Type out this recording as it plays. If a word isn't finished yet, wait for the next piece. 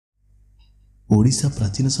ओडिशा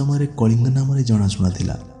प्राचीन समय कलिंग नाम जनाशुना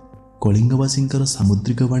थिला। कलिंगवासींकर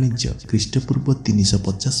सामुद्रिक वाणिज्य ख्रीष्टपूर्व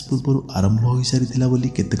 350 पूर्व आरंभ हो सारी बोली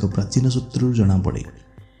केतेक प्राचीन सूत्रु जना पड़े।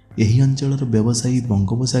 यही अंचलर व्यवसायी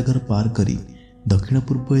बंगोपसागर पार करी दक्षिण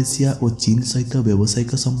पूर्व एशिया और चीन सहित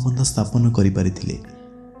व्यावसायिक संबंध स्थापन करिपारिथिले।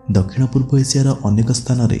 दक्षिण पूर्व एशियार अनेक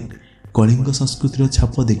स्थान में कलिंग संस्कृतिर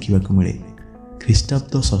छाप देखा मिले।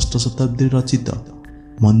 ख्रीष्टाब्द 6ठ शताब्दी रचित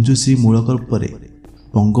मंजूश्री मूलकल्पर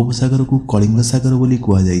बंगोपसागर को कलिंग सागर बोली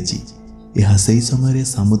कहुଯାଇଛି। यह सही समय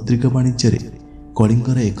सामुद्रिक वाणिज्य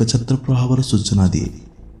कलिंगर एकछत्र प्रभावर सूचना दिए।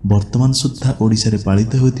 वर्तमान सुद्धा ओडिशा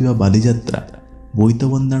पालित होता बालीजात्रा बोईत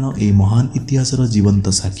बंदाण ए महान इतिहासर जीवंत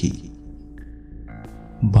साक्षी।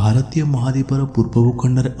 भारतीय महाद्वीपर पूर्व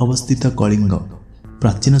भूखंड में अवस्थित कलिंग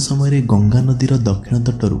प्राचीन समय गंगा नदीर दक्षिण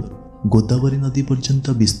तटरू गोदावरी नदी पर्यंत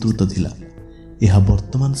विस्तृत थिला। यह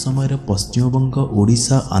वर्तमान समय पश्चिमबंग,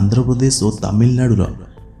 ओडिशा, आंध्र प्रदेश और तमिलनाडुर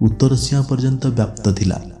उत्तर सीमा पर्यंत व्याप्त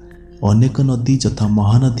थिला। अनेक नदी यथा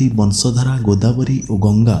महानदी, वंशधारा, गोदावरी और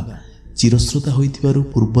गंगा चिरस्रोता होइथिबारु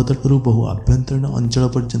पूर्वतटरू बहु आभ्यंतरीण अंचल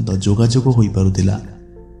पर्यंत जोगाजोग होई पारुथिला।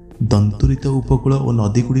 दंतुरित उपकूल और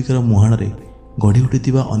नदीगुड़िकर मुहाणरे गढ़ी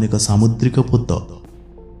उठिथिबा अनेक सामुद्रिक पोत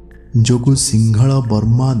जोगु सिंहल,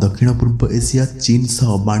 बर्मा, दक्षिण पूर्व एशिया, चीन सह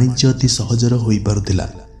वाणिज्य अति सहजर होई पारुथिला।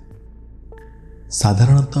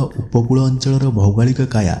 साधारणतः उपकूल अंचलर भौगोलिक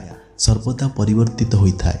काया सर्वदा परिवर्तित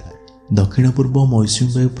होता है। दक्षिण पूर्व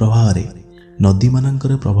मौसुमी वायु प्रभाव नदी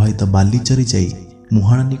मानकर प्रभावित बाली चरी जाई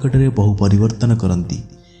मुहाण निकट में बहु परिवर्तन करती।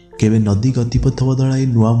 केवे नदी गतिपथ बदलाई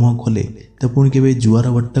नुआ मुह खोले तो पुणी केवे जुआर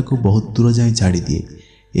बट्टा को बहुत दूर जाए छाड़ी दिए।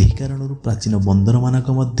 यही कारण प्राचीन बंदर मानक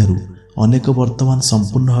मध्यरु अनेक वर्तमान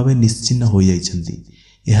संपूर्ण भाव निश्चिन्न हो जाइछन्ति।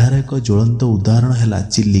 एहार एक ज्वलंत उदाहरण है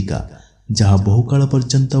चिल्लिका, जहाँ बहुकाल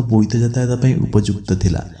पर्यंत बोईत यातायात उपयुक्त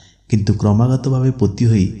थिला, किंतु क्रमागत भाव पोती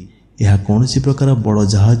होई यह कौनसी प्रकार बड़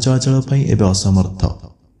जहाज चलाचल एवं असमर्थ।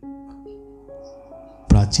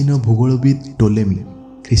 प्राचीन भूगोलविद टोलेमी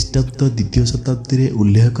ख्रीष्टाब्द 2य शताब्दी में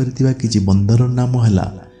उल्लेख करथिबा किछि बंदर नाम है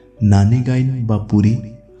नानीगाइन बा पुरी,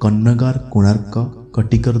 कन्नगार, कोणार्क,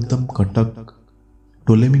 कटिकर्दम, कटक।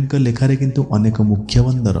 टोलेमी लेखारे किंतु अनेक मुख्य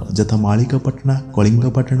बंदर यथा मालिकपाटना,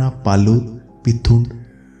 कलिंगपाटना, पालूर, पिथुंड,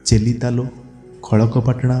 चेलितालो,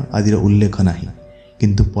 खड़कपाटना आदि उल्लेख नहीं।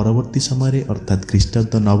 किंतु परवर्ती समय अर्थात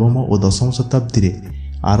ख्रीष्टाब्द 9म और 10म शताब्दी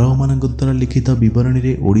आरब मान द्वारा लिखित विवरणी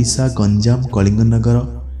में ओडिशा, गंजाम, कलिंगनगर,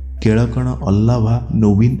 केळकण, अल्लाभा,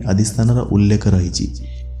 नौबिन आदि स्थानर उल्लेख रही।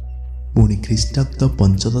 पुणी ख्रीष्टाब्द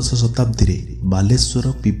 15श शताब्दी में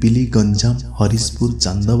बालेश्वर, पिपिली, गंजाम, हरिशपुर,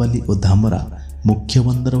 चांदवाली और धामरा मुख्य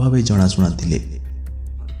बंदर भाव जनाशुना थिले।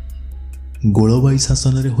 गोलबाई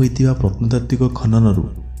शासन में होइतिबा प्रत्नतात्विक खननरू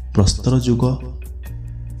प्रस्तर युग,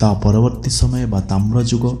 ता परवर्ती समय बा ताम्र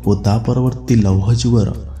युग और ता परवर्ती लौह युगर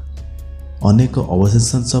अनेक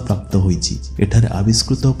अवशेषांश प्राप्त होइछि। एठारे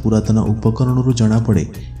आविष्कृत पुरातन उपकरणरू जना पड़े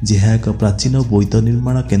जे यह एक प्राचीन बोईत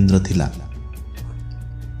निर्माण केन्द्र थिला।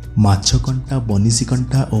 माछ कंटा, बनिसी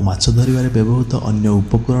कंटा और माछ धरिबारे व्यवहृत अन्य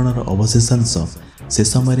उपकरणर अवशेषांश से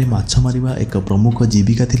समय माछ मारिबा एक प्रमुख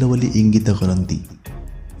जीविका थिला बोली इंगित करती।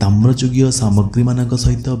 ताम्रजुगीय सामग्री मानक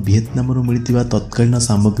सहित वियतनाम मिलता तत्कालीन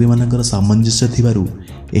सामग्री मानकर सामंजस्य थिबारु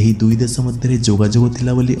एही दुई देश मध्य जोगाजोग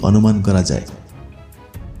थिला बोली अनुमान करा जाए।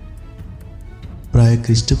 प्राय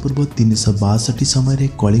ख्रीष्टपूर्व 362 समय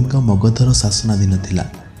कलिंग मगधर शासनाधीन थिला।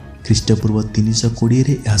 ख्रीष्टपूर्व 320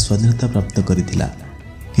 रे यह स्वाधीनता प्राप्त करिथिला,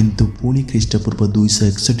 किंतु पुणी ख्रीष्टपूर्व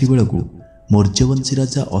 261 बेलू मौर्यवंशी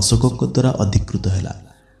राजा अशोक द्वारा अधिकृत है।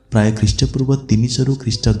 प्राय ख्रीष्टपूर्व 300 रु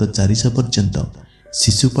ख्रीष्टाब्द 400 पर्यंत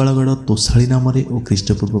शिशुपालगढ़ तोशाली नाम और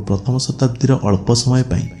ख्रीष्टपूर्व 1म शताब्दीर अल्प समय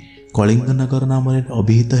कलिंगनगर नाम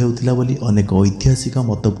अभिहित होता बोली अनेक ऐतिहासिक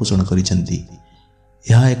मत पोषण करिसेंति।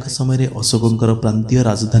 यह एक समय अशोकंकर प्रांतीय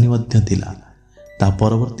राजधानी मध्य थिला। ता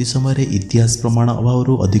परवर्ती समय इतिहास प्रमाण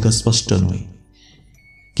अभाव अधिक स्पष्ट नुहे।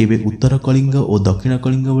 केबे उत्तर कलिंग और दक्षिण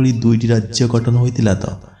कलिंग भली दुईटी राज्य गठन होइतिला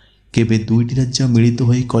तो केबे दुईटी राज्य मिलित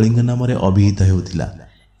होई कलिंग नाम अभिहित होतिला।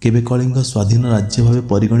 केबे कलिंग स्वाधीन राज्य भाव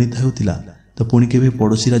परिगणित होतिला तो पुणी केबे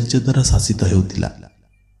पड़ोशी राज्य द्वारा शासित होतिला।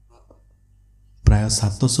 प्राय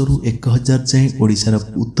 700 रु 1000 जाए ओडिशार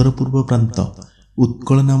उत्तर पूर्व प्रांत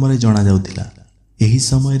उत्कल नाम जना जाउतिला। एही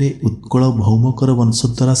समय उत्कल भौमकर वंश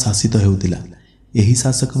द्वारा शासित होतिला। एही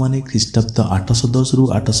शासक माने ख्रीष्टाब्द 810 रु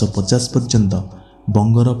 850 पर्यंत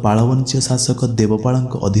बंगर पालवंशीय शासक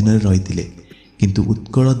देवपालଙ୍କ अधीन रही। किंतु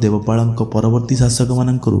उत्कल देवपालଙ୍କ परवर्ती शासक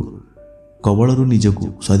मानकरू कबलरू निजकू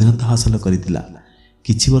स्वाधीनता हासिल करितिला।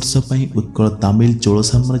 किछि वर्ष पई उत्कल तमिल चोल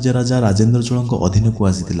साम्राज्य राजा राजेंद्र चोलଙ୍କ अधीन को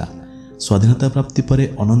आसीतिला। स्वाधीनता प्राप्ति पर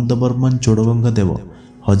अनंत बर्मन चोड़गंगा देव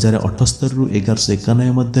 1078 रु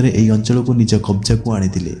 1191 मध्य यह अंचल को निज कब्जा को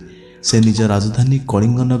आनी। से निज राजधानी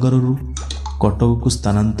कलिंगनगर कटक को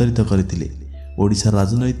स्थानांतरित करथिले। ओडिशा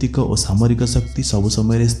राजनैतिक और सामरिक शक्ति सबु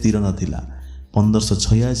समय स्थिर नथिला।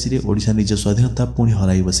 1586 रे ओडिशा निज स्वाधीनता पुणी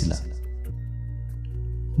हराई बसिला।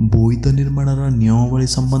 बोईत निर्माणर नियमावली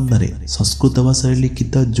संबंध में संस्कृत भाषा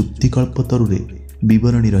लिखित जुक्तिकल्प तरुरे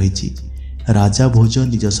विवरणी रही। राजा भोज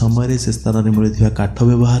निज समय से स्थान में मिलुवा काठ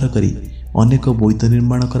व्यवहार करी अनेक बोईत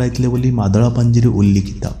निर्माण कराइथिले बोली मादळा पांजी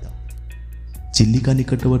उल्लिखित। चिलिका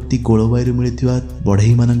निकटवर्ती गोलबाई मिलुवा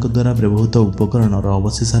बढ़ई मान द्वारा व्यवहृत उपकरण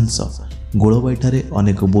अवशेषांश गोलबाईठारे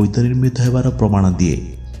अनेक बोईत निर्मित होबार प्रमाण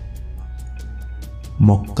दिए।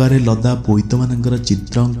 मक्कारे लदा बोईत मानकर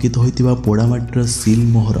चित्र अंकित होइतिबा पोड़ामाटीर सील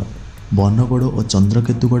मोहर बनगड़ और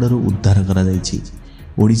चंद्रकेतुगढ़ उद्धार करा जायछि।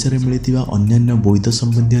 ओडिशा रे मिलितिबा अन्यान्य बोईत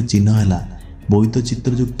संबंधी चिन्ह है बोईत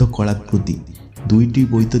चित्रयुक्त कलाकृति। दुईटी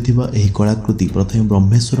बोईत थिबा एही कलाकृति प्रथम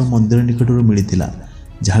ब्रह्मेश्वर मंदिर निकटरू मिलितिला,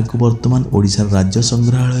 जहाको वर्तमान ओडिशा राज्य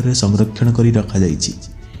संग्रहालय रे संरक्षण करी रखा जायछि।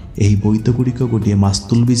 एही बोईत गुड़िक गोटे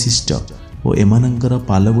मास्तुल विशिष्ट और एमानंकर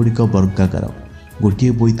पाल गुड़िक वर्गाकार। गोटे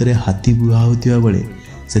बोईतरे हाथी बुहा होतिबा बेले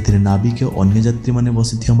सेथिरे नाविक अन्य यात्री माने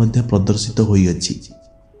बसिथिया मध्य प्रदर्शित होई अछि।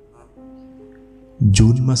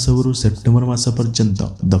 जून मासरू सेप्टेम्बर मास पर्यंत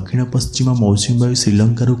दक्षिण पश्चिम मौसुमी वायु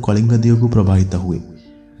श्रीलंकार कलिंग दिगକୁ प्रभावित हुए।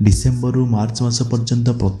 डिसेम्बर मार्च मास पर्यंत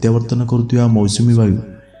प्रत्यावर्तन करुथिबा मौसुमी वायु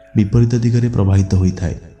विपरीत दिगरे प्रभावित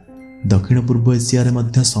होइथाय। दक्षिण पूर्व एशिया रे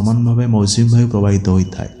मध्य समान भावे मौसुमी वायु प्रभावित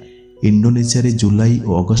होइथाय। इंडोनेशिया रे जुलाई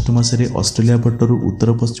और अगस्ट मासरे ऑस्ट्रेलिया पटरू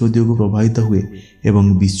उत्तर पश्चिम दिगକୁ प्रभावित हुए एवं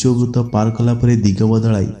विश्ववृत्त पार कला परे दिग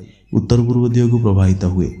बदलाई उत्तर पूर्व दिगକୁ प्रभावित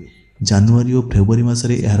हुए। जानुआरी और फेब्रुआरी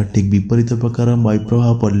मासरे यार ठीक विपरीत प्रकार वायु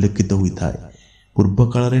प्रभाव परिलक्षित होता है। पूर्व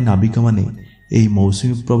काल में नाविक माने एही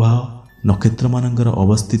मौसुमी प्रभाव, नक्षत्र मानकर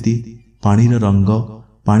अवस्थिति, पानीर रंग,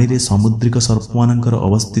 पानी रे समुद्रिक सर्प मानकर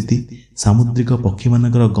अवस्थिति, सामुद्रिक पक्षी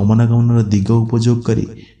मानकर गमनागमनर दिग उपयोग करी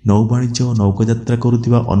नौबाणिज्य और नौकयात्रा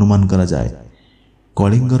करुथिबा अनुमान करा जाए।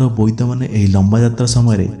 कलिंगर बोईत माने एही लंबा यात्रा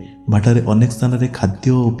समय बाटारे अनेक स्थान रे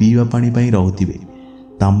खाद्य और पीवा पानी पई रहुथिबे।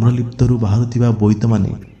 ताम्रलिप्तरू बाहरुथिबा बोईत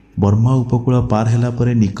माने बर्मा उपकूल पार हेला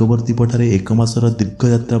परे निकोबर पठारे एक मासर दीर्घ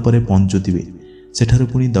यात्रा परे पहुंचुथिबे। सेठारे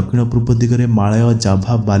पुणी दक्षिण पूर्व दिगरे मालय,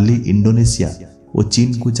 जाभा, बाली, इंडोनेशिया और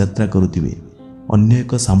चीन को यात्रा करुथिबे। अन्य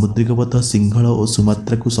एक सामुद्रिक पथ सिंहल और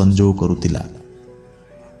सुमात्रा को संजोग करुथिला।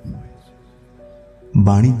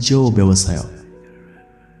 वाणिज्य और व्यवसाय।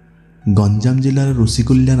 गंजाम जिलार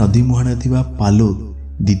ऋषिकुल्या नदी मुहाणे थिबा पालुर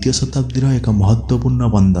द्वितीय शताब्दीर एक महत्वपूर्ण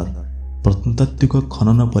बंदर। प्रत्नतात्विक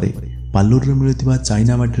खनन परे पालुर रे मिलुथिबा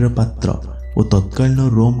चाइना माटीर पात्र और तत्कालीन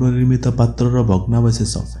रोम निर्मित पात्रर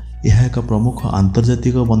भग्नावशेष यह एक प्रमुख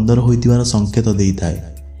आंतर्जातिक बंदर होइतिबार संकेत देइथाय।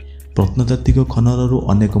 प्रत्नतात्विक खननरू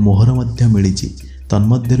अनेक मोहर मध्य मिलिछि।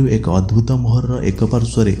 तन्मध्यरु एक अद्भुत मोहर एक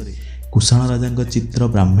पार्श्वरे कुषाण राजांक चित्र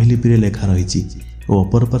ब्राह्मी लिपि लेखा रही और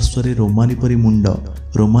अपर पार्श्वरे रोमानी परी मुंड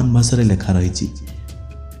रोमान भाषा लेखा रही।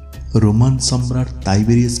 रोमान सम्राट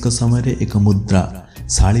टाइबेरियस समय एक मुद्रा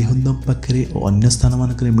शालीहुंदम पाखे और अन्य स्थान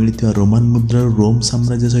मानक मिलता रोमान मुद्रा रोम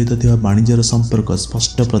साम्राज्य सहित वाणिज्यर संपर्क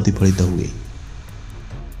स्पष्ट प्रतिफलित हुए।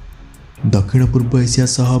 दक्षिण पूर्व एशिया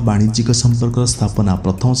सह वाणिज्यिक संपर्क स्थापना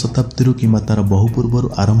प्रथम शताब्दी किंवा तार बहु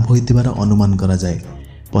पूर्व आरंभ होइतिबार अनुमान करा जाए।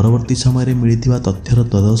 परवर्ती समय मिलता तथ्यर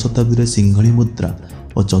द्वादश शताब्दी सिंहली मुद्रा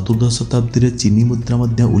और चतुर्दश शताब्दी चीनी मुद्रा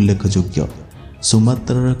मध्य उल्लेखयोग्य।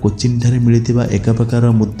 सुमात्रार कोचिन ठारे मिलता एक प्रकार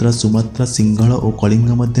मुद्रा सुमात्रा, सिंहल और कलिंग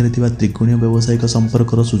मध्य त्रिकोणीय व्यावसायिक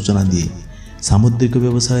संपर्कर सूचना दिए। सामुद्रिक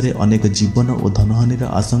व्यवसाय रे अनेक जीवन और धनहानिर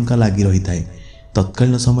आशंका लगी रही है।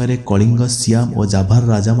 तत्कालीन समय कलिंग, सियाम और जाभार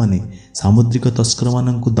राजा माने सामुद्रिक तस्कर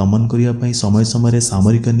माननकु दमन करने समय समय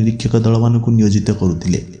सामरिक निरीक्षक दल मानकु नियोजित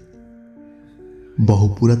करुथिले। बहु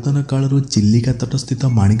पुरातन कालरू चिलिका तटस्थित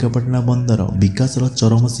माणिकपाटना बंदर विकासर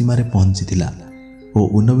चरम सीमार पहुंचीथिला और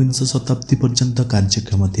 19 शताब्दी पर्यंत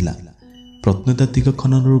कार्यक्षम थिला। प्रत्नतात्विक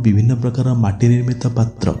खननरू विभिन्न प्रकार माटी निर्मित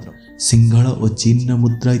पात्र, सिंहल और चीन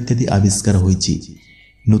मुद्रा इत्यादि आविष्कार होइछि।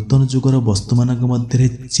 नूतन जुगर वस्तुमानक मध्य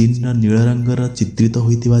चीन नील रंगर चित्रित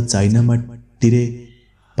होइतिबा चाइना माटीरे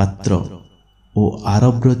पात्र और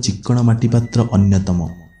आरबर चिक्कण माटी पात्र अन्यतम।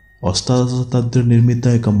 अष्टादश शताब्दी निर्मित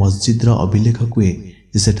एक मस्जिदर अभिलेख कुए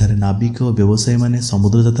जे सेठारे नाविक और व्यवसायी माने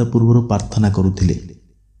समुद्र यात्रा पूर्व प्रार्थना करुथिले।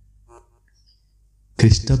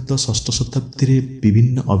 ख्रीष्टाब्द षष्ठ शताब्दी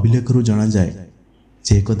विभिन्न अभिलेखरू जना जाए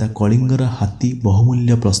जे एकदा कलिंगर हाथी,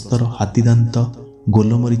 बहुमूल्य प्रस्तर, हाथीदांत,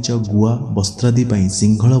 गोलमरीच, गुआ, वस्त्रादि पाई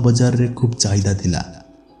सिंहल बजार रे खूब चाहिदा थिला।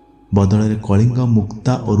 बदल कलिंग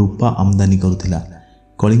मुक्ता और रूपा आमदानी करुथिला।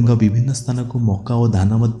 कलिंग विभिन्न स्थान को मका और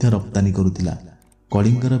धान मध्य रप्तानी करुथिला।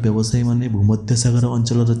 कलिंगर व्यवसायी माने भूमध्य सागर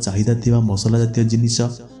अंचल चाहिदा थिबा मसला जातीय जिनिस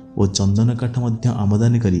और चंदन काठ मध्य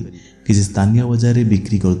आमदानी करी किसी स्थानीय बजार रे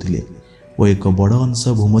बिक्री करुथिले और एक बड़ अंश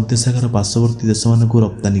भूमध्य सागर पार्श्ववर्ती देश मानकु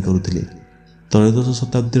रप्तानी करुथिले। त्रयोदश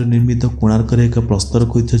शताब्दी निर्मित कोणार्कर एक प्रस्तर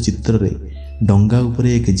खोदित चित्र रे डंगा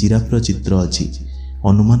उपरे एक जिराफर चित्र अछि।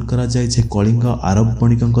 अनुमान करा जाय जे कलिंग आरब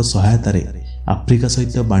बणिकଙ୍କ सहायतार आफ्रिका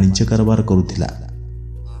सहित वाणिज्य कारोबार करुथिला।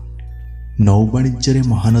 नौबाणिज्य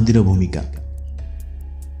महानदीर भूमिका।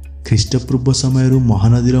 ख्रीष्टपूर्व समय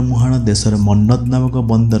महानदीर मुहाण देशर मन्नद नामक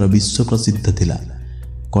बंदर विश्व प्रसिद्ध थिला।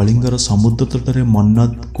 कलिंगर समुद्र तटरे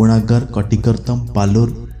मन्नद, कोणागर, कटिकर्तम, पालोर,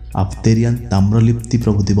 आप्तेरियान, ताम्रलिप्ति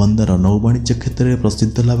प्रभृति बंदर नौबाणिज्य क्षेत्र में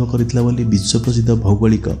प्रसिद्ध लाभ करथिला बोली विश्व प्रसिद्ध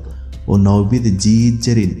भौगोलिक और नौविद जी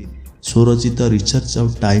जेरिन स्वरचित रिसर्च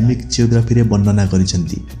ऑफ टाइमिक जियोग्राफी रे वर्णना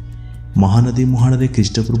करिसेंती। महानदी मुहाण रे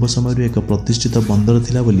ख्रीष्टपूर्व समय एक प्रतिष्ठित बंदर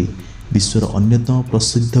थिला बोली विश्वर अन्यतम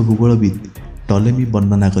प्रसिद्ध भूगोलविद टलेमी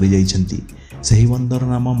वर्णना करि जाइछंती। सही बंदर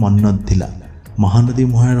नाम मन्नद थिला। महानदी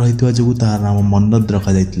मुहाण रहितवा जोगु तार नाम मन्नद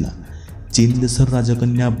रखा जाइतिला। चीन देशर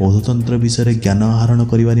राजकन्या बौद्धतंत्र विषय ज्ञान आहरण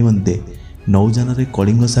करने निमंते नौजान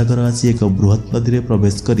कलिंग सागर आसी एक बृहत नदी में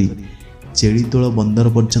प्रवेश करी चेड़ीतोल बंदर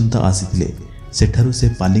पर्यंत आसीथिले। सेठारु से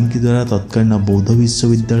पालिंकी द्वारा तत्कालीन बौद्ध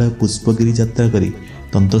विश्वविद्यालय पुष्पगिरी यात्रा करी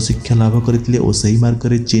तंत्र शिक्षा लाभ करथिले और सही मार्ग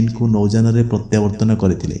में चीन को नौजान प्रत्यावर्तन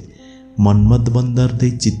करथिले। मन्मद बंदर दे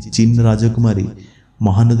चीन राजकुमारी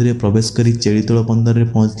महानदी में प्रवेश करी चेड़ीतोल बंदर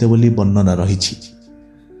में पहुंचले बोली वर्णना रहिछि।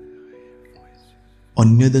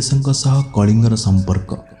 अन्य देशों सह कलिंगर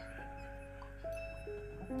संपर्क।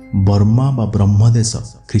 बर्मा बा ब्रह्मदेश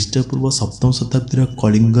ख्रीष्टपूर्व 7म शताब्दी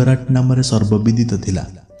कलिंगराट नाम सर्वविदित थिला।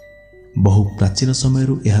 बहु प्राचीन समय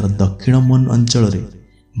यार दक्षिण मन अंचल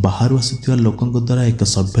बाहर आसुवा लोकों द्वारा एक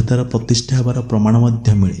सभ्यतार प्रतिष्ठा होवार प्रमाण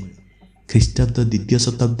मिले। ख्रीष्टाब्द 2य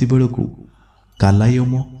शताब्दी बेलू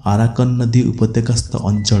कालायोम आराकन नदी उपत्यकास्थ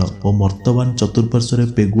अंचल और वर्तमान चतुर्पार्श्व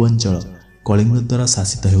पेगु अंचल कलिंग द्वारा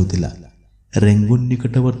शासित होउतिला। रेंगुन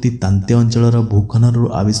निकटवर्ती तांते अंचलर भूखनरू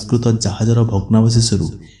आविष्कृत जहाजर भग्नावशेषरू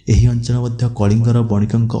एही अंचल मध्य कलिंगर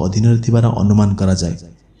बणिकଙ୍କ अधीन थिबार अनुमान करा जाय।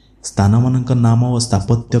 स्थानमानଙ୍କ नाम और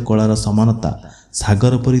स्थापत्य कलार समानता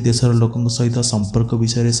सागर परी देशर लोकଙ୍କ सहित संपर्क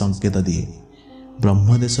विषय संकेत दिए।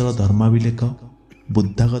 ब्रह्मदेशर धर्माभिलेख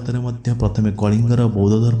बुद्धागतरे मध्य प्रथमे कलिंगर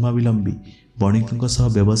बौद्ध धर्मावलंबी बणिकଙ୍କ सह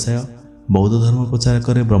व्यवसाय बौद्ध धर्म प्रचार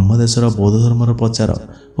करे। ब्रह्मदेशर बौद्ध धर्मर प्रचार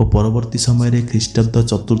और परवर्ती समय ख्रीष्टाब्द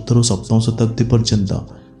 4th ରୁ 7ମ शताब्दी पर्यंत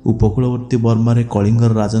उपकूलवर्ती बर्मारे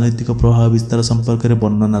कलिंगर राजनैतिक प्रभाव विस्तार संपर्क में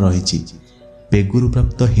वर्णना रही। पेगुरु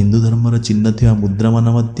प्राप्त हिंदू धर्मर चिन्ह थिबा मुद्रामान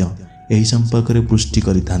एही संपर्क में पुष्टि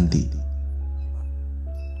करिथांती।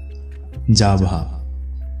 जाभा।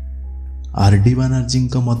 आरडी बानार्जी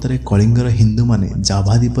मतरे कलिंगर हिंदू माने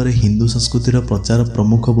जाभा द्वीपर हिंदू संस्कृतिर प्रचार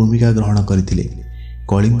प्रमुख भूमिका ग्रहण करथिले।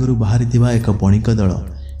 कलिंगरू बाहरी थिबा एक बणिक दल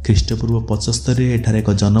ख्रीष्टपूर्व 75 एठारे एक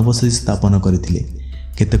जनबसति स्थापन करथिले।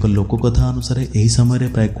 केतेक लोककथा अनुसार एही समय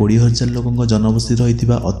प्राय 20,000 लोकଙ୍କ जनबसति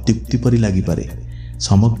रहिथिबा अत्युक्ति परि लागिपारे।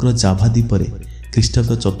 समग्र जाभा द्वीपर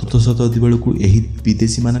ख्रीष्टाब्द 4th शताब्दी बेलू एही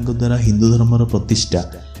विदेशी मानक द्वारा हिंदू धर्मर प्रतिष्ठा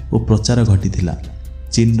और प्रचार घटिथिला।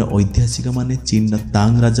 चीन ऐतिहासिक माने चीन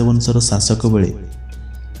तांग राजवंशर शासक बेले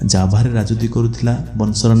जाभारे राजत्व करुथिला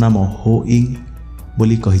वंशर नाम हो इंग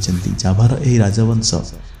बोली कहिसेंती। जाभार एही राजवंश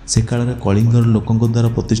से काल कलिंगर लोकଙ୍କ द्वारा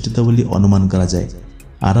प्रतिष्ठित बोली अनुमान करा जाए।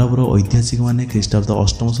 आरबर ऐतिहासिक माने ख्रीष्टाब्द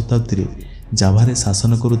 8म शताब्दी जाभारे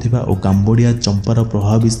शासन करुथिबा और काम्बोडिया चंपार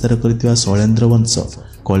प्रभाव विस्तार करथिबा शैलेन्द्र वंश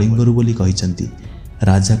कलिंगरू बोली कहिसेंती।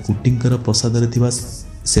 राजा कुटिंकर प्रसाद थिबा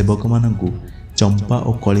सेवक मानकु चंपा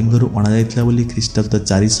और कलिंगरू अणा जाइतला बोली ख्रीष्टाब्द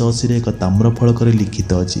 480 रे एक ताम्र फलक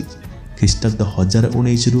लिखित अछि। ख्रीष्टाब्द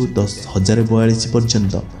 1019 ରୁ 1042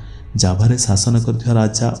 पर्यंत जाभारे शासन करथिबा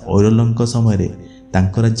राजा औरलଙ୍କ समय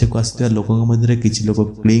तांको राज्य को आसिथिबा लोकଙ୍କ मध्य किछि लोक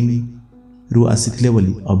क्लिंग रु आसिथिले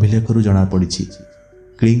बोली अभिलेखरू जणा पड़िछि।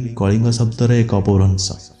 क्लिंग कलिंग शब्दर एक अपभ्रंश।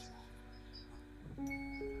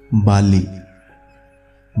 बाली।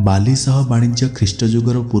 बाली सह वाणिज्य ख्रीष्ट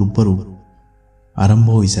युगर पूर्वरु आरंभ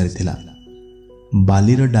हो सारिथिला।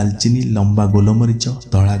 बालीर डालचिनी, लंबा गोलमरीच,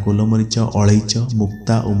 धड़ा गोलमरीच, अलैच,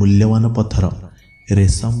 मुक्ता और मूल्यवान पत्थर,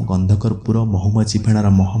 रेशम, गंधकर्पूर, महुमाछी फेणार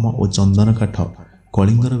महम और चंदन काठ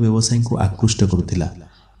कलिंगर व्यवसायी को आकृष्ट करुथिला।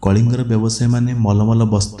 कलिंगर व्यवसायी माने मलमल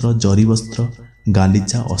वस्त्र, जरी वस्त्र,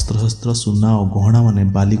 गालीचा, अस्त्रशस्त्र, सुना और गहना माने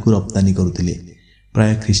बाली को रप्तानी करुथिले।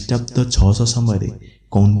 प्राय ख्रीष्टाब्द 600 समय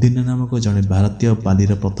कौंदिन्य नामक जड़े भारतीय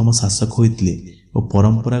बालीर प्रथम शासक होइतिले और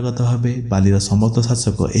परंपरागत भाव बालीर समस्त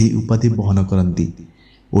शासक यही उपाधि बहन करती।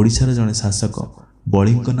 ओडिशार जड़े शासक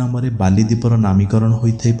बलिंग नाम बाली द्वीपर नामीकरण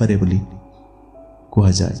होइथाइ पारे बोली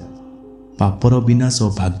कहुए। पापर विनाश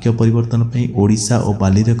और भाग्य परिवर्तन पर ओडिशा और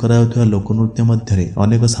बाली रे कराउथुवा लोकनृत्य मध्य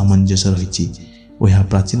अनेक सामंजस्य रही और यह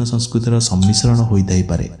प्राचीन संस्कृतिर सम्मिश्रण होइथाइ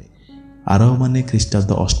पारे। आरब माने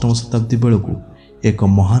ख्रीष्टाब्द 8म शताब्दी बेलू एक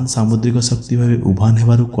महान सामुद्रिक शक्ति भाव उभान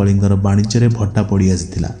हेबारु कलिंगर वाणिज्य भट्टा पड़ी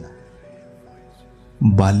आसिथिला।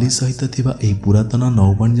 बाली सहित थिबा एही पुरातन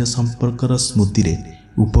नौबाणिज्य संपर्कर स्मृति रे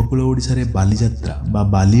उपकूल ओडिशा रे बालीयात्रा बा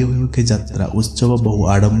बाली अभिमुखे यात्रा उत्सव बहु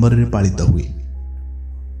आडंबर रे पालित हुए।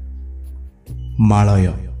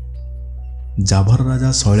 मालय जाभर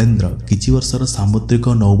राजा शैलेन्द्र किछि वर्षर सामुद्रिक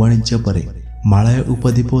नौबाणिज्य परे मालय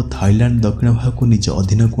उपद्वीप और थाईलैंड दक्षिण भाग को निज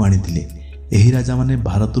अधीन को आनिथिले। एही राजा माने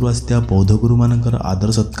भारतरू आस्थिया बौद्ध गुरु मानकर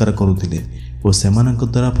आदर सत्कार करुथिले और सेमानक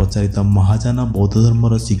द्वारा प्रचारित महायान बौद्ध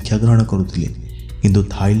धर्मर शिक्षा ग्रहण करुथिले। किंतु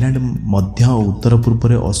थाईलैंड मध्य और उत्तर पूर्व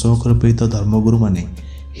में अशोकर प्रेरित धर्मगुरु माने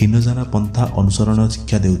हीनजाना पंथा अनुसरण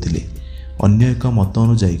शिक्षा देउथिले। अन्य एक मत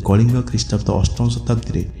अनुसार कलिंग ख्रीष्टाब्द 8म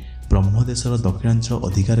शताब्दी रे ब्रह्मदेशर दक्षिणांचल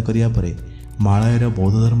अधिकार करिया परे मालयर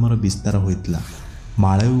बौद्ध धर्मर विस्तार होइतिला।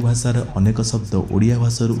 मालयू भाषार अनेक शब्द ओडिया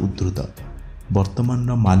भाषार उद्धृत। वर्तमान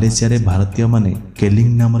मालयेशिया रे भारतीय माने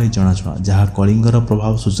केलिंग नाम रे जनाशुना जहाँ कलिंगर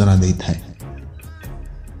प्रभाव सूचना देइथाय।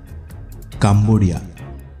 काम्बोडिया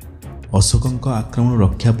अशोकଙ୍କ आक्रमण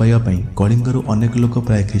रक्षा पाइबा पई कलिंगरू अनेक लोक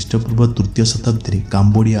प्राय ख्रीष्टपूर्व 3य शताब्दी रे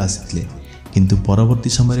काम्बोडिया आसिथिले। किंतु परवर्ती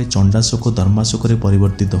समय चंडाशोक धर्माशोक रे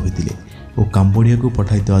परिवर्तित होइतिले और काम्बोडिया को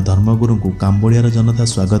पठाइतवा धर्मगुरु को काम्बोडियार जनता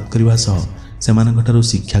स्वागत करने सह सेमानଙ୍କଠାରୁ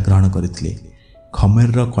शिक्षा ग्रहण करथिले।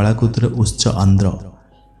 खमेर कलाकृतिर उच्च आंध्र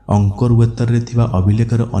अंकोरवेतर थिबा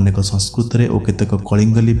अभिलेखर अनेक संस्कृत और केतक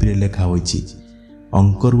कलिंग लिपि लेखा होइछि।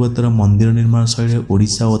 अंकोरवेतर मंदिर निर्माण शैली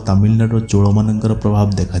ओडिशा और तमिलनाडु चोळमानଙ୍କର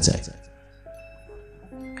प्रभाव देखा जाए।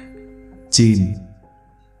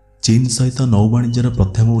 चीन सहित नौबाणिज्यर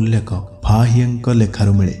प्रथम उल्लेख फाहियंक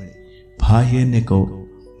लेखारू मिले। फाहियन एक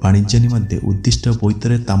वाणिज्य निमंते उद्दिष्ट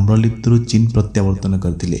बोईतरे ताम्रलिप्तरू चीन प्रत्यावर्तन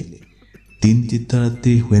करथिले। 3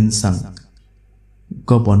 तीर्थयात्री हुएनसांग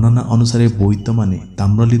वर्णना अनुसार बोईत माने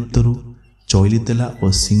ताम्रलिप्तरू चैलीतेला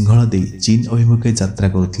और सिंहल दे चीन अभिमुखे यात्रा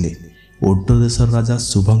करथिले। ओड्डो देशर राजा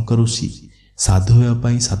शुभंकर ऋषि साधु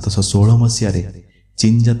होगापी 716 मसीह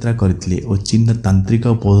चीन यात्रा करथिले और चीन तांत्रिक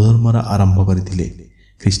बौद्ध धर्मर आरंभ करथिले।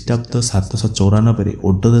 ख्रीष्टाब्द 794 रे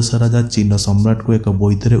ओड्डो देश राजा चीन सम्राट को एक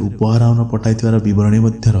बोईतरे उपहार पठाइथिबार विवरणी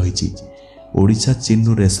मध्य रहिछि। ओडिशा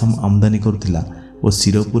चीन रेशम आमदानी करुथिला और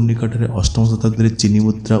सिरपुर निकट में 8म शताब्दी चीनी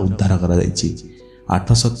मुद्रा उद्धार करा जायछि।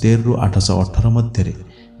 813 रु 818 मध्य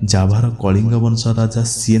जाभार कलिंग वंश राजा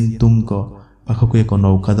सिएनतुंग पाखक एक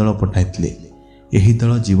नौका दल पठाइथिले। एही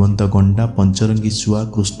दल जीवंत गंडा पंचरंगी शुआ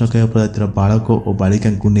कृष्णकाय प्रजातिर बालक और बालिका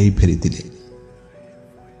नहीं फेरीथिले।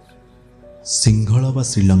 सिंहल व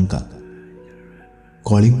श्रीलंका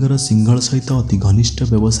कलिंगर सिंहल सहित अति घनिष्ठ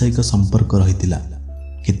व्यावसायिक संपर्क रहितिला।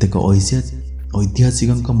 केतेक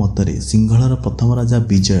ऐतिहासिक मतरे सिंहलर प्रथम राजा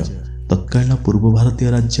विजय तत्कालीन पूर्व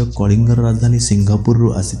भारतीय राज्य कलिंगर राजधानी सिंगापुर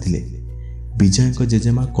आसीथिले। विजय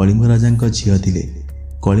जेजेमा कलिंग राजा झील थिले।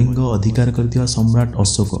 कलिंग अधिकार करथिबा सम्राट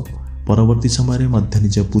अशोक परवर्ती समय मध्य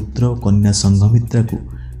निज पुत्र और कन्या संघमित्रा को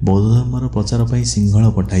बौद्ध धर्मर प्रचार पर सिंहल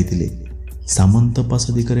पठाइथिले। सामंत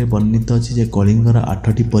पाशदिकरे वर्णित अछि जे कलिंगर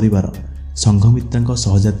 8टी परिवार संघमित्रा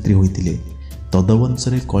सहयात्री होइतिले।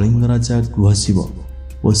 तदवंशरे कलिंग राजा गृहशिव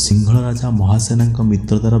और सिंहल राजा महासेना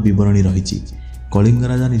मित्रतार विवरणी रही। कलिंग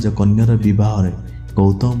राजा निज कन्यार विवाह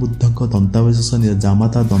गौतम बुद्ध दंतावशेष निज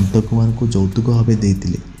जामाता दंतकुमार को यौतुक भाव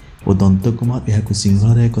देइतिले और दंतकुमार यह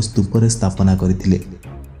सिंहल एक स्तूप स्थापना करथिले।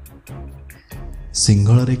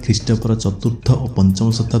 सिंहल ख्रीष्टपूर्व 4th और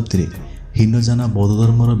 5म शताब्दी हीनजाना बौद्ध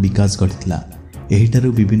धर्मर विकास घटिला।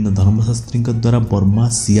 एहिठारु विभिन्न धर्मशास्त्री द्वारा बर्मा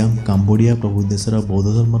सियाम काम्बोडिया प्रभु देशर बौद्ध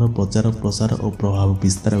धर्मर प्रचार प्रसार और प्रभाव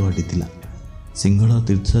विस्तार घटिला। सिंहल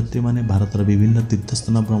तीर्थयात्री माने भारतर विभिन्न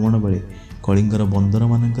तीर्थस्थान भ्रमण बेले कलिंगर बंदर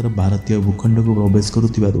मानकर भारतीय भूखंड को प्रवेश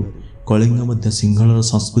करुथिबारु कलिंग मध्य सिंहलर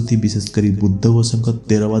संस्कृति विशेषकर बुद्ध घोषक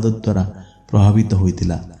तेरवाद द्वारा प्रभावित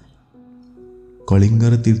होइतिला।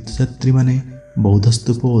 कलिंगर तीर्थयात्री माने बौद्ध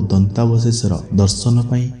स्तूप और दंतावशेषर दर्शन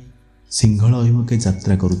पाई सिंहल अभिमुखे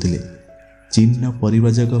यात्रा करुथिले। चीन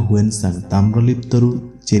परिव्राजक हुएनसांग ताम्रलिप्तरू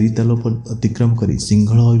चेरीताल अतिक्रम कर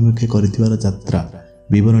सिंहल अभिमुखे करथिबार यात्रा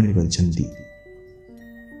विवरणी करिसेंती।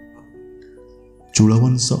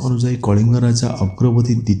 चूलवंश अनुसार कलिंग राजा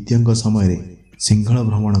अग्रवती द्वितीय समय सिंहल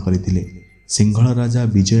भ्रमण करथिले। सिंहल राजा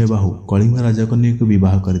विजय बाहु कलिंग राजकन्या को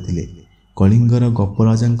विवाह करथिले। कलिंगर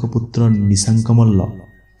गपराजा पुत्र निशांक मल्ल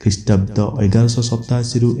ख्रीष्टाब्द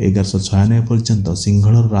 1187 रु 1196 पर्यंत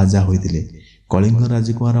सिंहल राजा होइतिले। कलिंग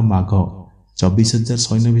राजकुमार माघ 24,000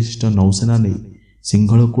 सैन्य विशिष्ट नौसेना नहीं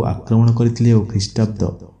सिंहल को आक्रमण करथिले और ख्रीष्टाब्द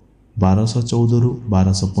 1214 रु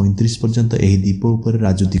 1235 पर्यंत एही द्वीप उपर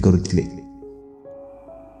राजूती करथिले।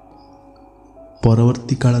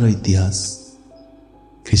 परवर्ती कालर इतिहास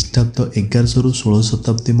ख्रीष्टाब्द 1100 रु 16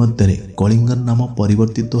 शताब्दी मध्य कलिंगर नाम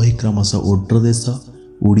परिवर्तित हो क्रमशः ओड्र देश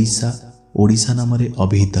ओडिशा नाम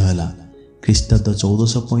अभिहित है। ख्रीष्टाब्द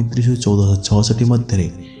 1435 रु 1466 मध्य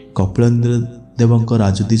कपिलेन्द्र देवଙ୍କ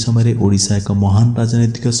राजୁତି समय ओडिशा एक महान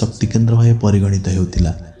राजनैतिक शक्ति केन्द्र भाव परिगणित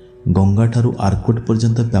हेउथिला। गंगा ठारू आर्कोट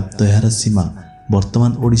पर्यंत व्याप्त यार सीमा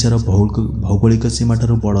वर्तमान ओडिशार भौगोलिक सीमा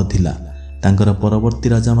ठारू बड़ थिला। तांकर परवर्ती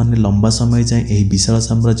राजा माने लंबा समय जाए एही विशाल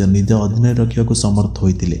साम्राज्य निज अधीन रखिବାକୁ समर्थ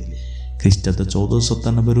होइतिले। ख्रीष्टाब्द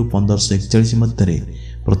 1497 रु 1541 मध्य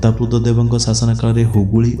प्रतापरुद्र देवଙ୍କ शासन काल में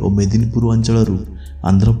हुगुली और मेदिनीपुर अंचल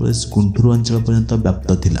आंध्र प्रदेश गुंटूर अंचल पर्यंत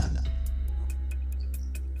व्याप्त थिला।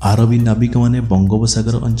 आरबी नाविक माने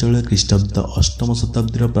बंगोपसागर अंचल ख्रीष्टाब्द 8म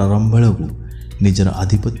शताब्दीर प्रारंभ बेलू निजर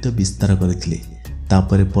आधिपत्य विस्तार करथिले।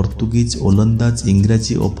 तापरे पोर्तुगीज, ओलंदाज,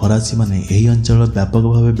 इंग्राजी और फरासी माने एही अंचल व्यापक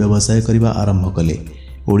भाव व्यवसाय करने आरंभ कले।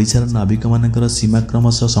 ओडिशार नाविक मानकर सीमा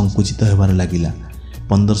क्रमशः संकुचित होबार लागिला।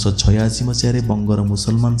 1586 मसीह बंगर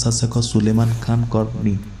मुसलमान शासक सुलेमान खान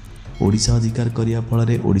कर्णी ओडिशा अधिकार करिया फल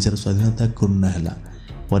ओडिशार स्वाधीनता पूर्ण हैला।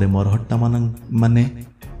 परे मरहट्टा माने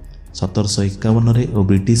 1751 और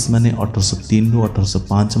ब्रिटिश माने 1803 रु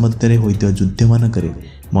 1805 मध्य होइतिबा युद्ध मानकरे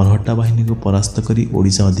मरहट्टा बाहिनी को परास्त करी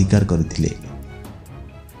ओडिशा अधिकार करथिले।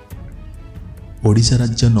 ओडिशा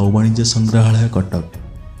राज्य नौबाणिज्य संग्रहालय कटक।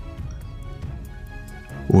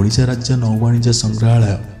 ओडिशा राज्य नौबाणिज्य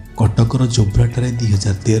संग्रहालय कटकर जोब्राटारे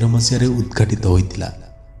 2013 मसीह उद्घाटित होइतिला।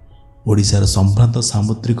 ओडिशार सम्भ्रांत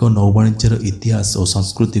सामुद्रिक नौबाणिज्यर इतिहास और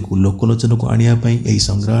संस्कृति को लोकलोचन को आनिया पई एही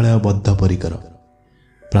संग्रहालय बद्धपरिकर।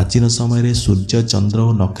 प्राचीन समय सूर्य, चंद्र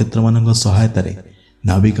और नक्षत्र मान सहायतार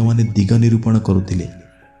नाविक माने दिग निरूपण करुथिले।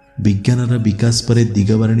 विज्ञानर विकास पर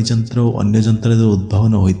दिगबारिणी यंत्र और अन्य यंत्र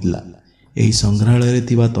उद्भावन होइतिला। एही संग्रहालय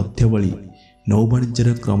थिबा तथ्यवली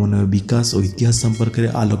नौबाणिज्यर क्रमन्वय विकास और इतिहास संपर्क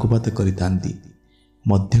में आलोकपात करितांती।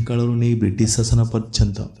 मध्यकालरू नहीं ब्रिटिश शासन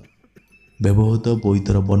पर्यंत व्यवहृत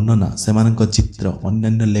बोईतर वर्णना, सेमानक चित्र,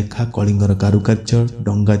 अन्यान्य लेखा, कलिंगर कारुकार्य,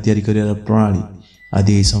 डंगा तैयारी करियार प्रणाली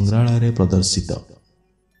आदि एही संग्रहालय प्रदर्शित।